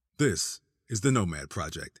This is the Nomad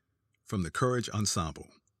Project from the Courage Ensemble.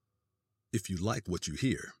 If you like what you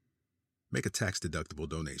hear, make a tax-deductible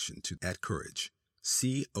donation to @Courage,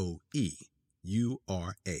 COEURAGE,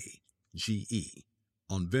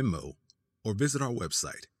 on Venmo or visit our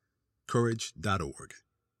website, courage.org.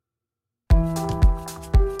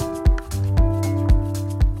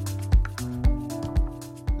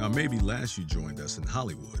 Now, maybe last you joined us in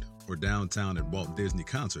Hollywood or downtown at Walt Disney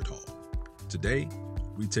Concert Hall. Today,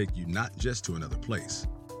 we take you not just to another place,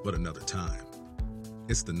 but another time.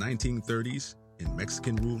 It's the 1930s in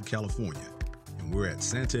Mexican-ruled California, and we're at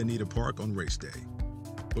Santa Anita Park on race day.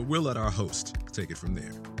 But we'll let our host take it from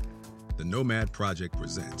there. The Nomad Project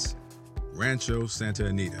presents Rancho Santa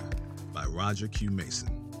Anita by Roger Q.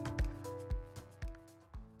 Mason.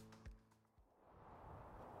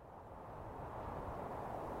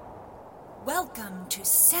 Welcome to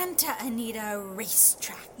Santa Anita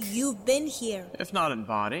Racetrack. You've been here. If not in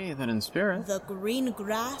body, then in spirit. The green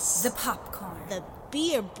grass. The popcorn. The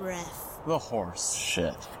beer breath. The horse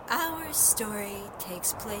shit. Our story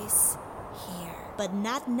takes place here. But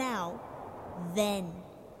not now. Then.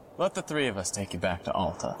 Let the three of us take you back to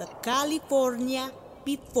Alta. The California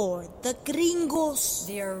before the gringos.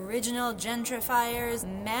 The original gentrifiers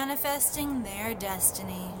manifesting their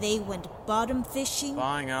destiny. They went bottom fishing.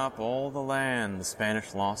 Buying up all the land the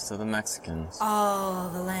Spanish lost to the Mexicans. All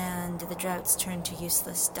the land the droughts turned to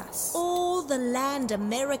useless dust. All the land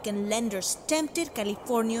American lenders tempted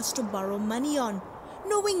Californians to borrow money on,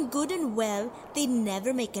 knowing good and well they'd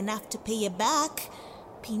never make enough to pay you back.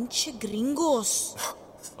 Pinche gringos.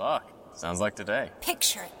 Fuck. Sounds like today.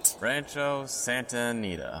 Picture it. Rancho Santa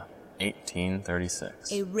Anita,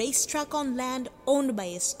 1836. A racetrack on land owned by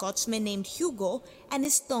a Scotsman named Hugo and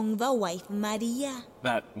his Tongva wife Maria.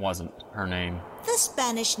 That wasn't her name. The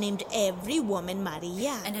Spanish named every woman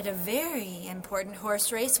Maria. And at a very important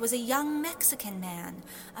horse race was a young Mexican man.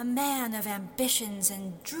 A man of ambitions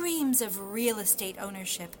and dreams of real estate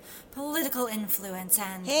ownership, political influence,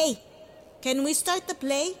 and... Hey, can we start the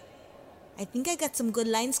play? I think I got some good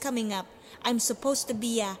lines coming up. I'm supposed to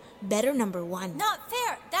be a better number one. Not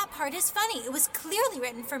fair. That part is funny. It was clearly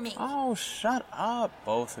written for me. Oh, shut up,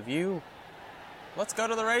 both of you. Let's go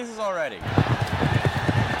to the races already.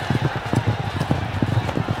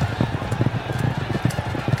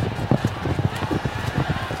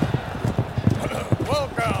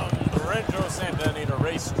 Welcome to Rancho Santa Anita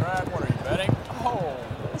Racetrack. What are you betting? Oh,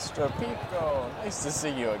 Mr. Pico. Nice to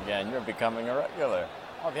see you again. You're becoming a regular.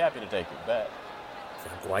 I'll be happy to take your bet.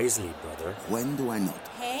 Think wisely, brother. When do I not?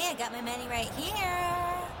 Hey, I got my money right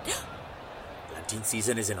here. Planting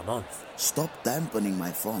season is in a month. Stop dampening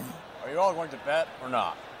my fun. Are you all going to bet or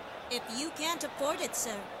not? If you can't afford it,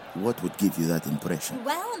 sir. What would give you that impression?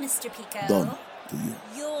 Well, Mr. Pico. Don, to you.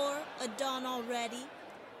 You're a Don already?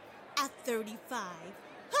 At 35?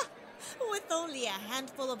 Ha! With only a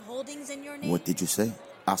handful of holdings in your name? What did you say,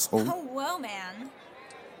 asshole? Oh, whoa, man.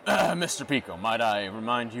 Mr. Pico, might I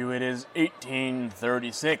remind you it is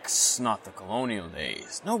 1836, not the colonial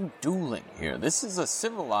days. No dueling here. This is a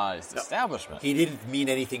civilized establishment. He didn't mean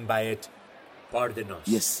anything by it. Pardon us.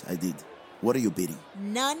 Yes, I did. What are you bidding?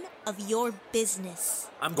 None of your business.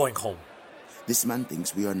 I'm going home. This man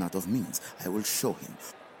thinks we are not of means. I will show him.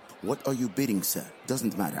 What are you bidding, sir?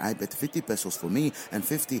 Doesn't matter. I bet 50 pesos for me and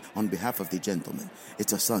 50 on behalf of the gentleman.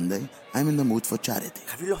 It's a Sunday. I'm in the mood for charity.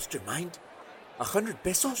 Have you lost your mind? 100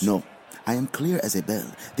 pesos? No, I am clear as a bell.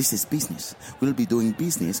 This is business. We'll be doing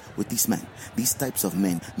business with these men. These types of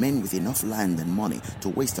men with enough land and money to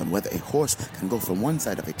waste on whether a horse can go from one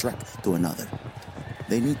side of a track to another.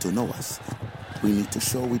 They need to know us. We need to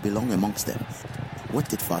show we belong amongst them. What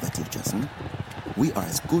did Father teach us, We are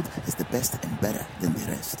as good as the best and better than the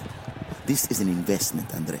rest. This is an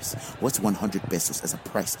investment, Andres. What's 100 pesos as a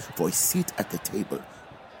price for a seat at the table?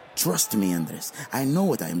 Trust me, Andres. I know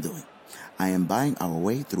what I am doing. I am buying our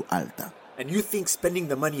way through Alta. And you think spending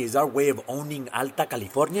the money is our way of owning Alta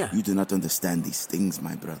California? You do not understand these things,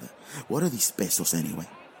 my brother. What are these pesos anyway?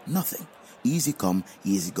 Nothing. Easy come,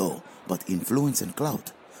 easy go. But influence and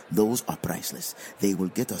clout, those are priceless. They will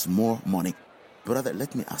get us more money. Brother,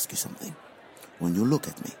 let me ask you something. When you look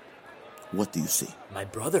at me, what do you see? My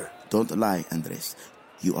brother. Don't lie, Andres.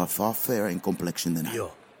 You are far fairer in complexion than I.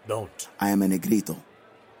 Yo, don't. I am a negrito.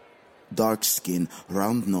 Dark skin,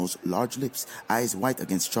 round nose, large lips, eyes white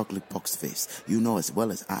against chocolate poxed face. You know as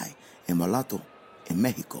well as I, a mulatto in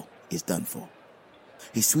Mexico is done for.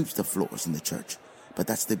 He sweeps the floors in the church, but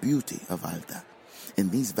that's the beauty of Alta. In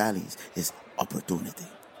these valleys is opportunity.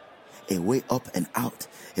 A way up and out,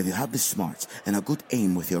 if you have the smarts and a good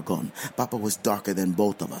aim with your gun. Papa was darker than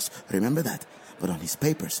both of us, remember that? But on his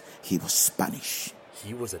papers, he was Spanish.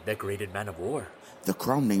 He was a decorated man of war. The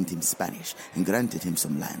crown named him Spanish and granted him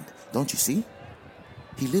some land. Don't you see?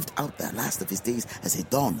 He lived out the last of his days as a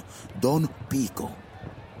Don Pico.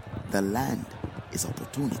 The land is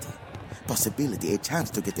opportunity, possibility, a chance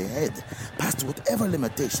to get ahead, past whatever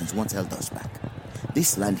limitations once held us back.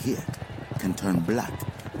 This land here can turn black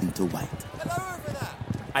into white. Hello over there!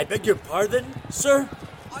 I beg your pardon, sir?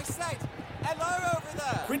 I said, hello over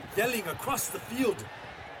there! Quit yelling across the field.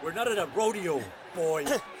 We're not at a rodeo, boy.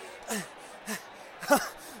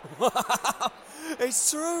 Wow,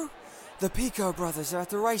 it's true. The Pico brothers are at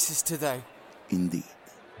the races today. Indeed.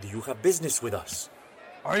 Do you have business with us?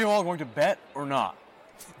 Are you all going to bet or not?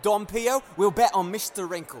 Don Pio will bet on Mr.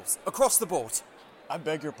 Wrinkles, across the board. I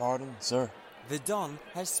beg your pardon, sir. The Don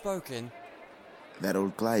has spoken. That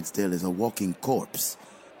old Clydesdale is a walking corpse.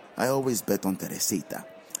 I always bet on Teresita.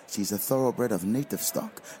 She's a thoroughbred of native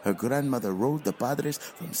stock. Her grandmother rode the Padres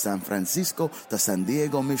from San Francisco to San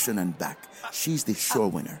Diego Mission and back. She's the sure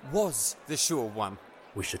winner. Was the sure one.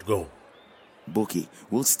 We should go. Bookie,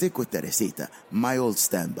 we'll stick with Teresita, my old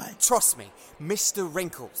standby. Trust me, Mr.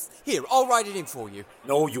 Wrinkles. Here, I'll write it in for you.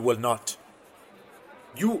 No, you will not.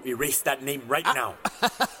 You erase that name right now.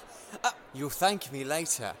 You'll thank me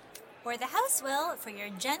later. Or the house will for your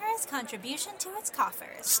generous contribution to its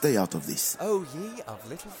coffers. Stay out of this. Oh, ye of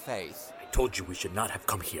little faith. I told you we should not have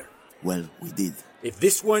come here. Well, we did. If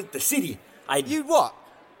this weren't the city, I'd... You what?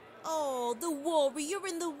 Oh, the warrior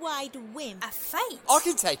in the white wimp. A fight? I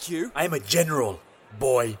can take you. I am a general,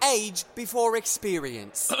 boy. Age before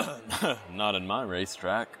experience. Not in my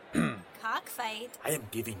racetrack. Cockfight. I am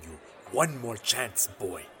giving you one more chance,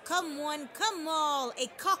 boy. Come one, come all. A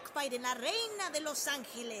cockfight in la Reina de Los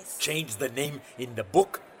Angeles. Change the name in the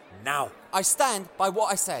book now. I stand by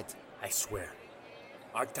what I said. I swear.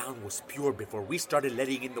 Our town was pure before we started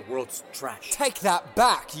letting in the world's trash. Take that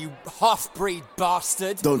back, you half-breed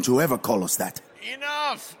bastard. Don't you ever call us that.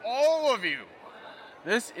 Enough, all of you.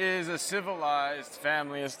 This is a civilized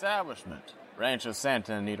family establishment. Rancho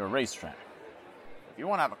Santa Anita Racetrack. If you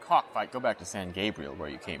want to have a cockfight, go back to San Gabriel, where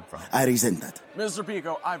you came from. I resent that. Mr.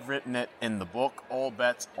 Pico, I've written it in the book. All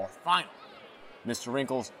bets are final. Mr.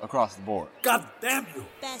 Wrinkles, across the board. God damn you!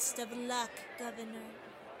 Best of luck, Governor.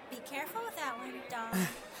 Be careful with that one, Don.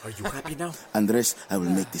 Are you happy now? Andres, I will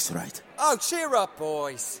make this right. Oh, cheer up,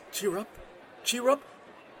 boys. Cheer up? Cheer up?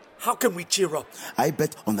 How can we cheer up? I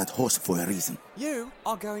bet on that horse for a reason. You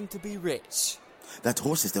are going to be rich. That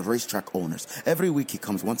horse is the racetrack owner's. Every week he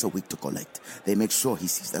comes once a week to collect. They make sure he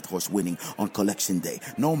sees that horse winning on collection day,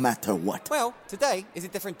 no matter what. Well, today is a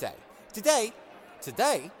different day. Today,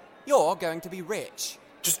 you're going to be rich.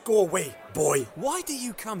 Just go away, boy. Why do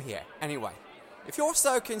you come here, anyway? If you're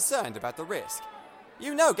so concerned about the risk,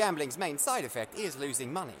 you know gambling's main side effect is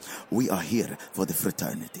losing money. We are here for the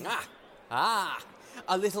fraternity.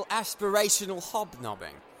 A little aspirational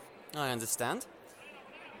hobnobbing. I understand.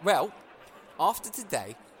 Well, after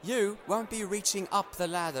today, you won't be reaching up the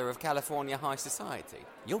ladder of California high society.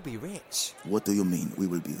 You'll be rich. What do you mean we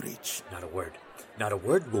will be rich? Not a word. Not a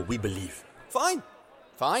word will we believe. Fine.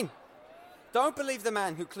 Don't believe the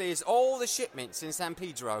man who clears all the shipments in San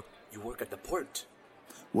Pedro. You work at the port.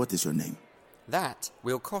 What is your name? That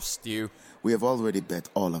will cost you. We have already bet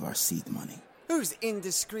all of our seed money. Whose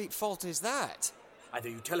indiscreet fault is that? Either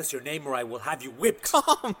you tell us your name or I will have you whipped.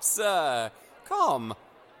 Come, sir. Come.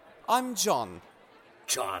 I'm John.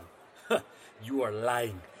 John. You are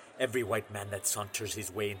lying. Every white man that saunters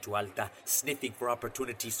his way into Alta, sniffing for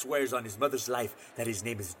opportunity, swears on his mother's life that his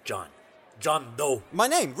name is John. John Doe. My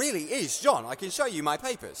name really is John. I can show you my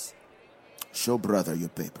papers. Show brother your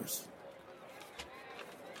papers.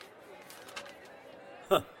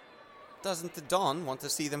 Doesn't the Don want to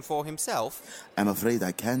see them for himself? I'm afraid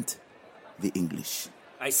I can't. The English.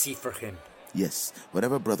 I see for him. Yes,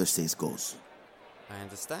 whatever brother says goes. I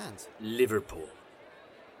understand. Liverpool.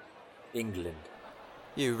 England.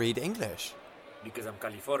 You read English. Because I'm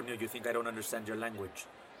California, you think I don't understand your language.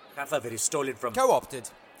 Half of it is stolen from... Co-opted.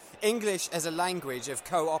 English as a language of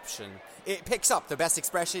co-option. It picks up the best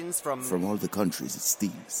expressions from... From all the countries it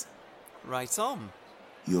steals. Right on.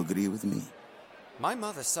 You agree with me? My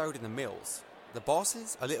mother sewed in the mills. The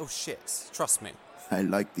bosses are little shits, trust me. I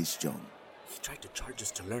like this, John. He tried to charge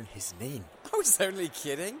us to learn his name. I was only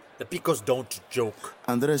kidding. The Picos don't joke.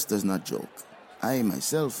 Andres does not joke. I,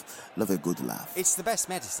 myself, love a good laugh. It's the best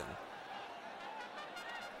medicine.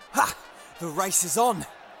 Ha! The race is on.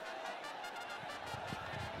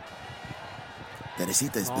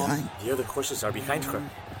 Teresita is behind. The other horses are behind her.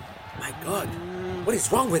 My God, what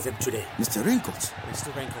is wrong with him today? Mr. Wrinkles.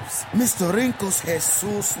 Mr. Wrinkles. Mr. Wrinkles,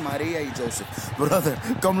 Jesus, Maria, and Joseph. Brother,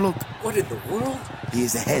 come look. What in the world? He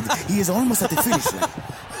is ahead. He is almost at the finish line.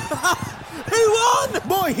 He won!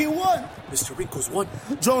 Boy, he won! Mr. Wrinkles won.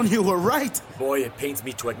 John, you were right. Boy, it pains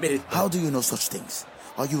me to admit it. How do you know such things?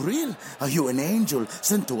 Are you real? Are you an angel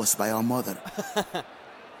sent to us by our mother?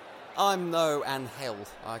 I'm no angel,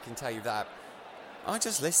 I can tell you that. I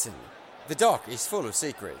just listen. The dock is full of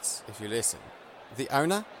secrets, if you listen. The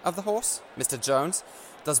owner of the horse, Mr. Jones,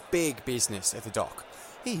 does big business at the dock.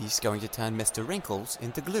 He's going to turn Mr. Wrinkles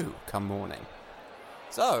into glue come morning.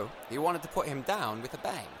 So, he wanted to put him down with a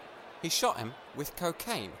bang. He shot him with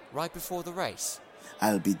cocaine right before the race.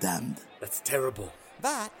 I'll be damned. That's terrible.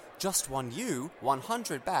 That just won you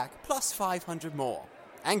 100 back plus 500 more.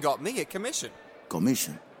 And got me a commission.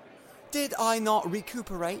 Commission? Did I not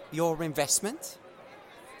recuperate your investment?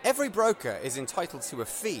 Every broker is entitled to a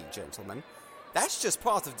fee, gentlemen. That's just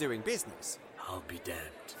part of doing business. I'll be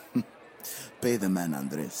damned. Pay the man,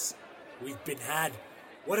 Andres. We've been had.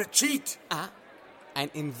 What a cheat! An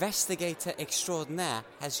investigator extraordinaire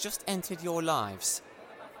has just entered your lives.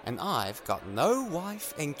 And I've got no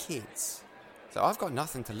wife and kids. So I've got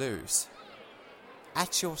nothing to lose.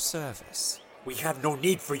 At your service. We have no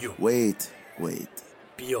need for you. Wait.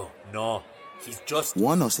 Pio, no. He's just...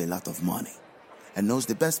 Juan knows a lot of money. And knows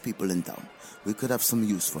the best people in town. We could have some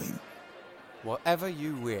use for him. Whatever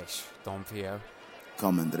you wish, Don Pio.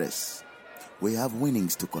 Come, Andres. We have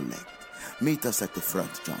winnings to collect. Meet us at the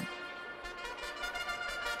front, John.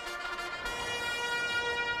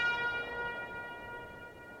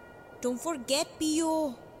 Don't forget,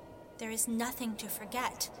 Pio. There is nothing to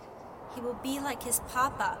forget. He will be like his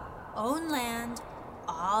papa, own land,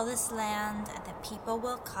 all this land, and the people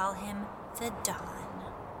will call him the Don.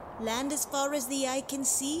 Land as far as the eye can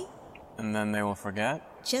see? And then they will forget?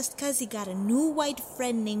 Just 'cause he got a new white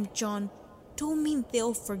friend named John, don't mean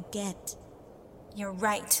they'll forget. You're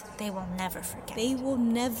right. They will never forget. They will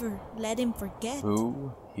never let him forget.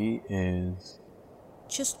 Who he is.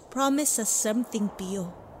 Just promise us something,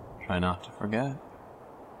 Pio. Try not to forget.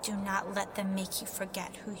 Do not let them make you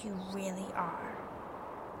forget who you really are.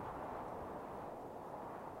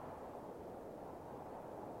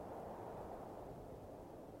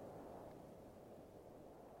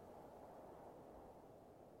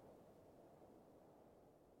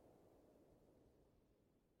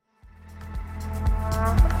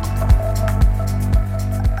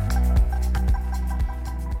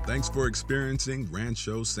 Thanks for experiencing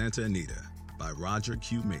Rancho Santa Anita by Roger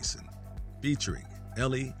Q. Mason, featuring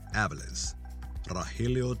Ellie Avalos,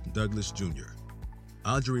 Rogelio Douglas Jr.,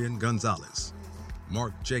 Adrian Gonzalez,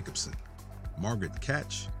 Mark Jacobson, Margaret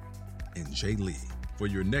Catch, and Jay Lee. For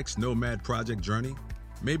your next Nomad Project journey,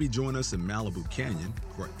 maybe join us in Malibu Canyon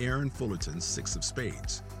for Aaron Fullerton's Six of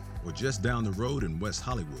Spades, or just down the road in West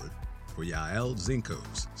Hollywood for Yael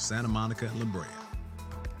Zinco's Santa Monica and La Brea.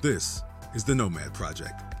 This is the Nomad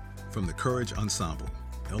Project from the Courage Ensemble,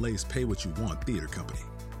 LA's Pay What You Want theater company.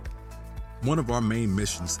 One of our main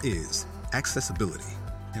missions is accessibility,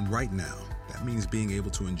 and right now, that means being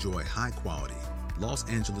able to enjoy high-quality, Los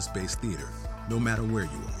Angeles-based theater no matter where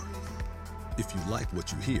you are. If you like what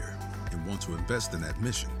you hear and want to invest in that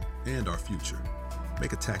mission and our future,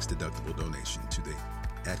 make a tax-deductible donation to the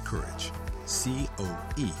At Courage,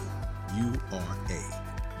 COEURAGE,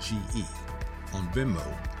 on Venmo,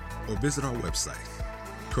 or visit our website,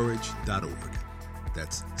 courage.org.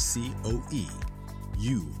 That's COEURAGE.